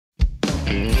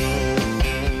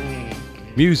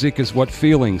Music is what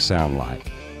feelings sound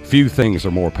like. Few things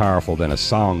are more powerful than a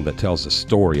song that tells a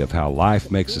story of how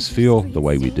life makes us feel the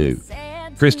way we do.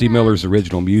 Kristi Miller's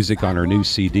original music on her new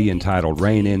CD entitled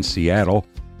Rain in Seattle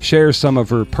shares some of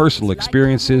her personal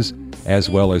experiences as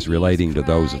well as relating to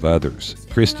those of others.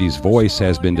 Kristi's voice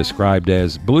has been described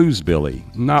as bluesbilly,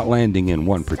 not landing in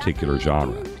one particular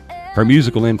genre. Her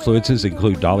musical influences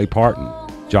include Dolly Parton,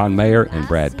 John Mayer, and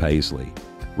Brad Paisley.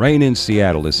 Rain in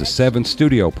Seattle is the seventh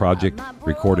studio project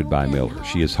recorded by Miller.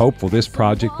 She is hopeful this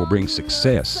project will bring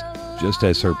success, just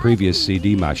as her previous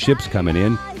CD, My Ship's Coming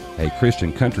In, a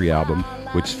Christian country album,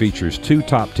 which features 2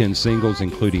 top 10 singles,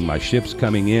 including My Ship's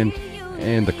Coming In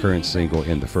and the current single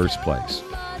In the First Place.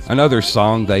 Another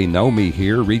song, They Know Me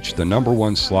Here, reached the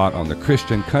 #1 slot on the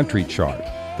Christian country chart.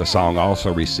 The song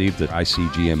also received the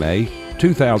ICGMA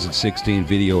 2016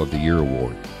 Video of the Year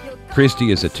award.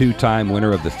 Kristi is a 2-time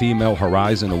winner of the Female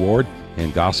Horizon Award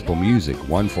in Gospel Music,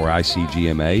 one for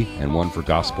ICGMA and one for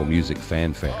Gospel Music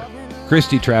Fanfare.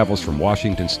 Kristi travels from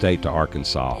Washington State to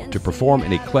Arkansas to perform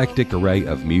an eclectic array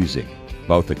of music,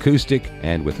 both acoustic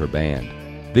and with her band.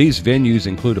 These venues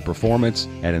include a performance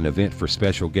at an event for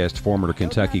special guest former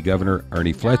Kentucky Governor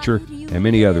Ernie Fletcher and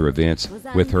many other events,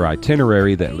 with her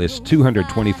itinerary that lists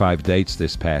 225 dates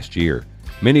this past year.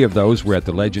 Many of those were at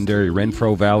the legendary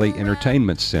Renfro Valley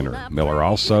Entertainment Center. Miller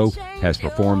also has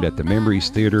performed at the Memories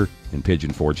Theater in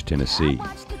Pigeon Forge, Tennessee.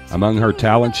 Among her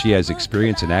talents, she has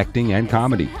experience in acting and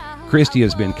comedy. Kristi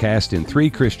has been cast in 3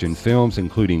 Christian films,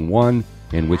 including one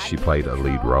in which she played a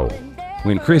lead role.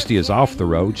 When Kristi is off the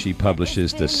road, she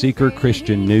publishes the Seeker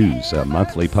Christian News, a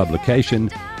monthly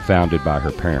publication founded by her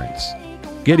parents.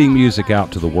 Getting music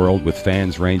out to the world with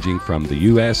fans ranging from the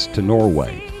U.S. to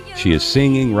Norway. She is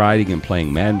singing, writing, and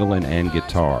playing mandolin and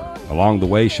guitar, along the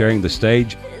way sharing the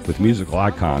stage with musical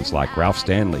icons like Ralph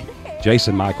Stanley,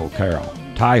 Jason Michael Carroll,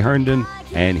 Ty Herndon,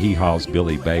 and Hee Haw's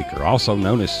Billy Baker, also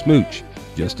known as Smooch,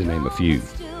 just to name a few.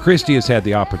 Kristi has had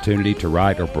the opportunity to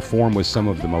write or perform with some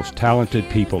of the most talented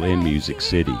people in Music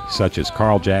City, such as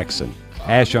Carl Jackson,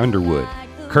 Ash Underwood,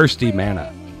 Kirsty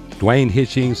Manna, Dwayne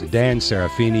Hitchings, Dan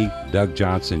Serafini, Doug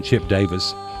Johnson, Chip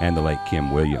Davis, and the late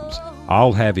Kim Williams,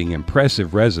 all having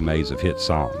impressive resumes of hit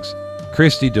songs.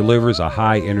 Kristi delivers a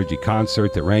high-energy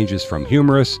concert that ranges from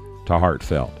humorous to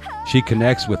heartfelt. She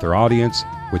connects with her audience,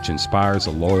 which inspires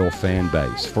a loyal fan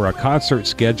base. For a concert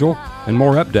schedule and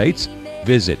more updates,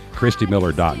 visit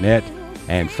KristiMiller.net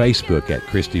and Facebook at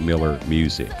Kristi Miller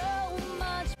Music.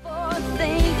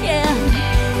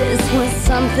 This was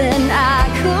something I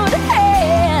could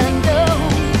handle.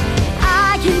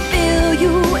 I can feel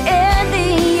you in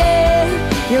the air.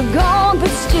 You're gone, but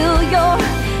still you're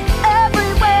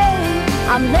everywhere.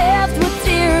 I'm left with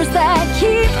tears that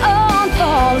keep on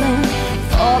falling,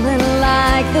 falling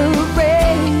like the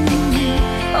rain.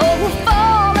 Oh,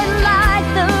 falling like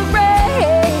the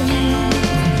rain,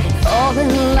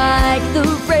 falling like the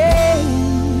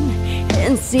rain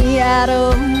in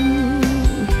Seattle.